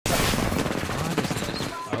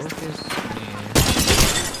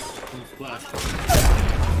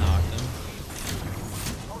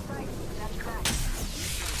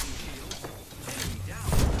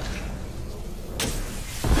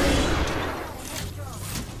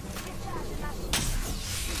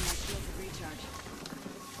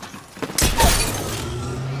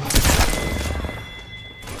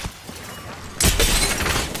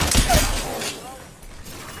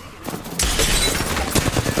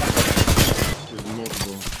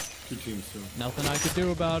Nothing I could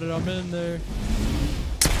do about it. I'm in there.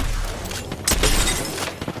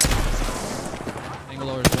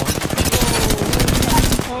 Bangalore is one.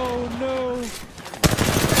 Oh no!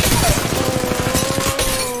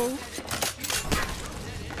 Oh!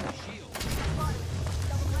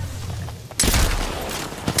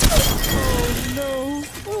 Oh no!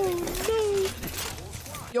 Oh no!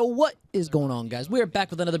 Yo, what is going on, guys? We are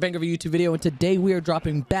back with another banger of a YouTube video, and today we are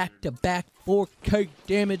dropping back-to-back 4K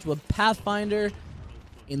damage with Pathfinder.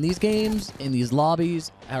 In these games, in these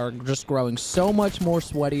lobbies, are just growing so much more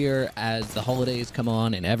sweatier as the holidays come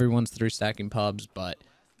on and everyone's through stacking pubs. But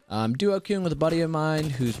duo queuing with a buddy of mine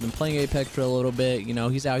who's been playing Apex for a little bit. You know,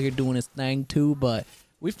 he's out here doing his thing too. But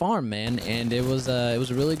we farm, man, and it was a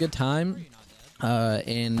really good time.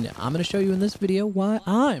 And I'm gonna show you in this video why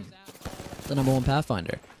I'm the #1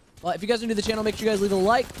 Pathfinder. Well, if you guys are new to the channel, make sure you guys leave a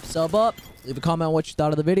like, sub up, leave a comment on what you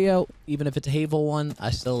thought of the video. Even if it's a hateful one,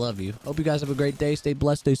 I still love you. Hope you guys have a great day. Stay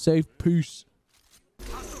blessed, stay safe. Peace.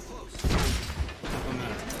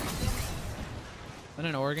 Been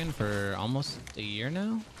in Oregon for almost a year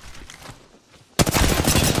now.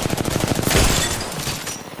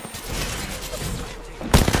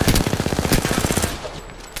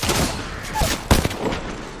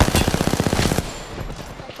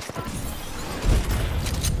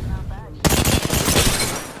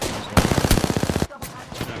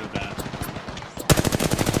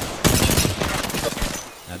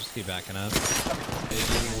 Just keep backing up. Oh,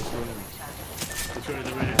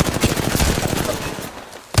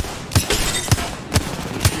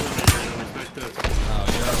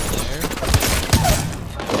 you're over there?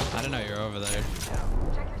 I didn't know you were over there.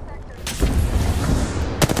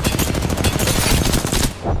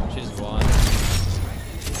 She's one.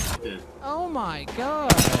 Oh my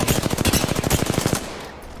god!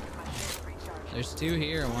 There's two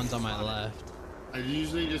here and one's on my left. I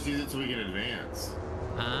usually just use it so we can advance.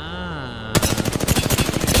 Ah.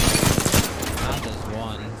 Now there's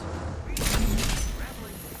one.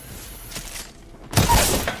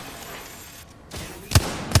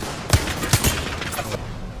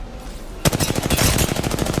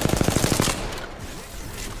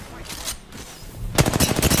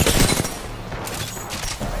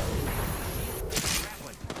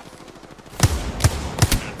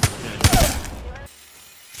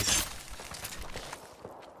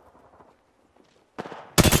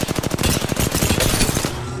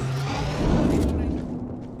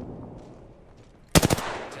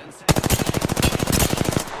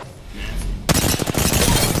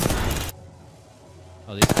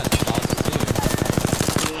 Oh, these guys are lost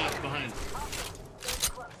too. Left behind.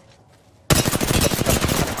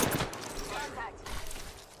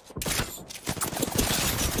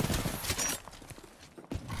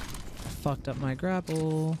 Fucked up my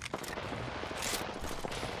grapple.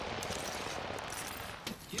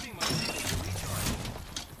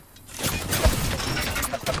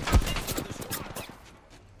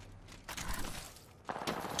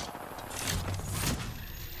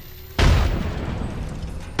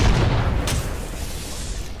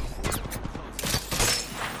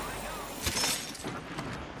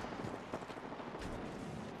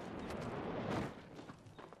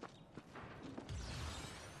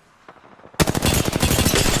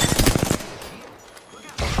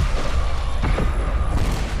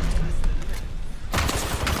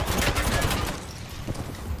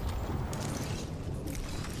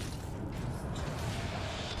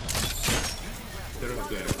 They're up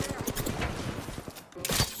there.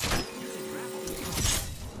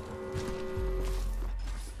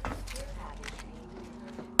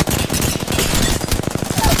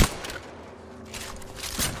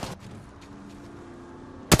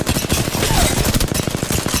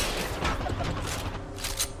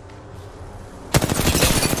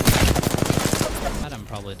 I'm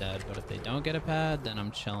probably dead, but if they don't get a pad, then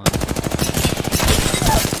I'm chilling.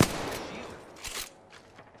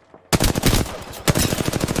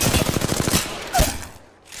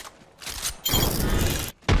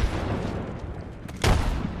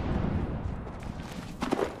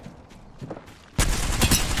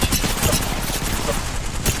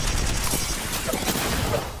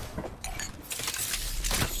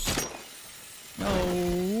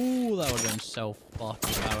 No, that would have been so fucked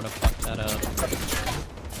if I would have fucked that up.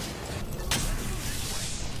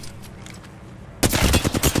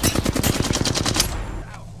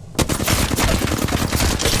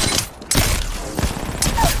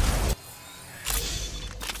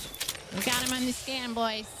 We got him on the scan,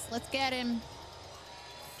 boys. Let's get him.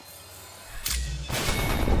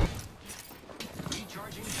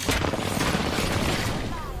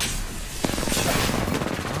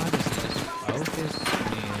 Focus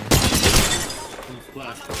me.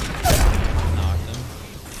 flash. Knocked him.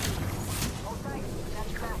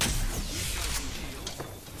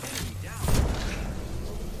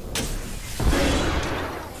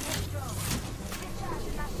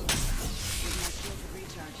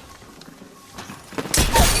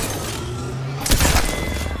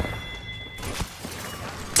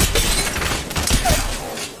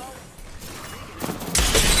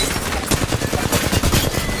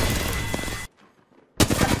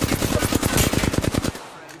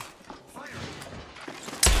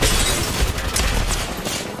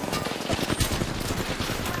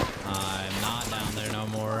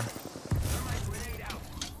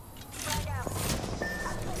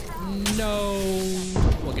 No.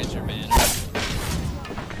 We'll get your man.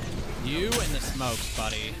 You and the smokes,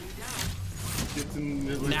 buddy.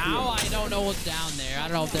 Now I don't know what's down there. I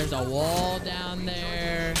don't know if there's a wall down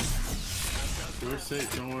there. We're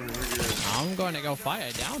safe. Don't worry. We're good. I'm going to go fight.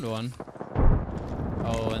 I downed one.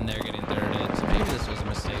 Oh, and they're getting thirded. So maybe this was a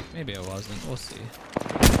mistake. Maybe it wasn't. We'll see.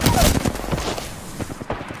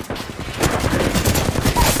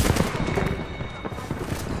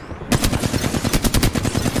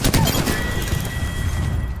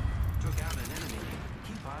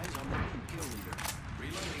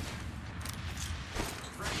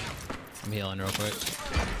 I'm healing real quick.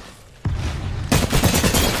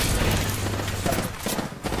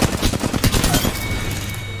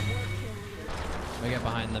 We get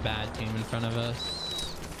behind the bad team in front of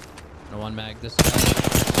us. No one mag this guy.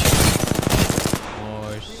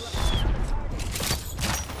 Or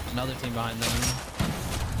another team behind them.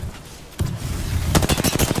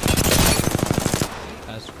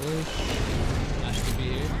 That's close. Ash could be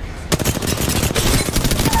here.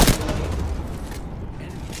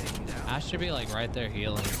 Ash should be like right there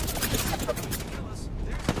healing.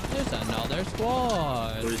 There's another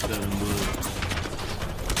squad. 47 blue.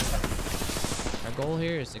 Our goal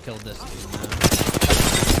here is to kill this dude now.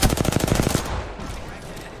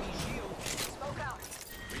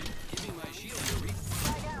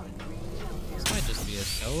 This might just be a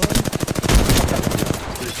solo.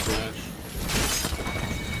 Big splash.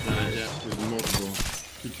 Yeah, there's multiple.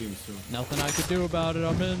 Two teams still. Nothing I could do about it.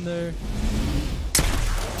 I'm in there.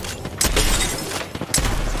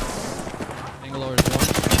 Bangalore is one.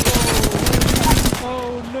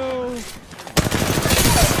 Oh no!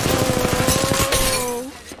 Oh!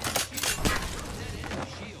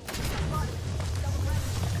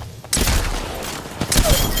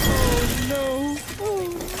 Oh no! Oh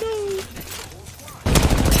no!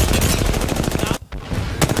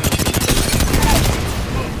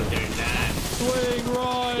 Swing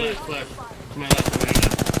right! Flash. To my left right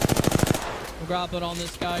now. I'm grappling on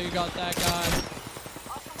this guy. You got that guy.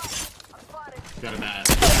 Got a bat.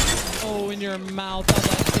 Oh, in your mouth. How'd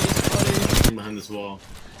that taste, buddy? I'm behind this wall.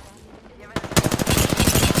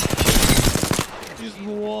 Just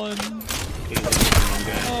one. He's the wrong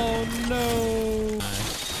guy. Oh no.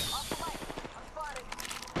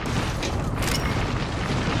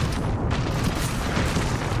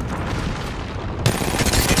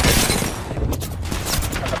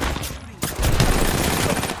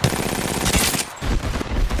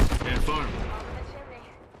 And farm.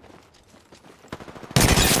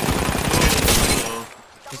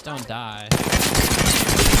 Just don't die.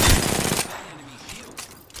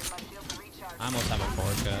 I almost have a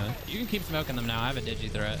Forca. You can keep smoking them now. I have a digi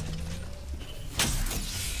threat.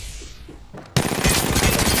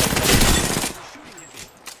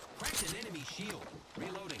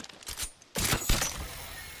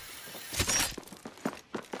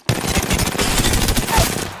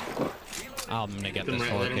 I'm gonna get this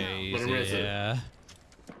Forca easy. Yeah.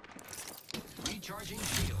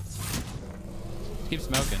 Keep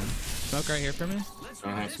smoking. Smoke right here for me. I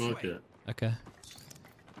don't have smoke yet. Okay.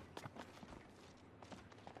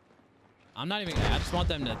 I'm not even. I just want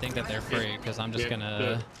them to think that they're free because I'm just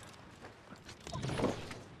gonna.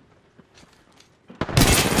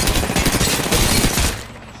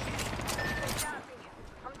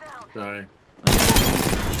 Sorry.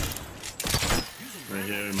 Right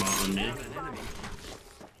here, on me.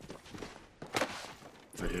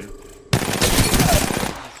 Right here.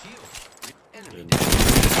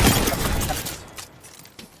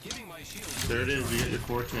 There it is. You get your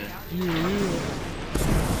 4K.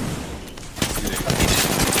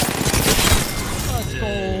 Let's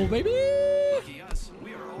go, baby.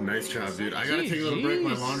 Nice job, dude. I gotta take a little break.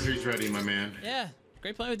 My laundry's ready, my man. Yeah,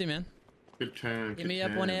 great playing with you, man. Good time. Give me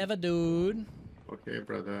up whenever, dude. Okay,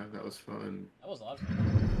 brother. That was fun. That was a lot of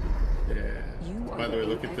fun. Yeah. By the way,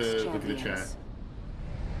 look at the chat.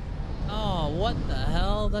 Oh, what the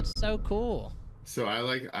hell? That's so cool. So I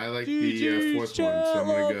like the fourth one. So I'm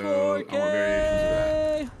gonna go. I want variations of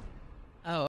that.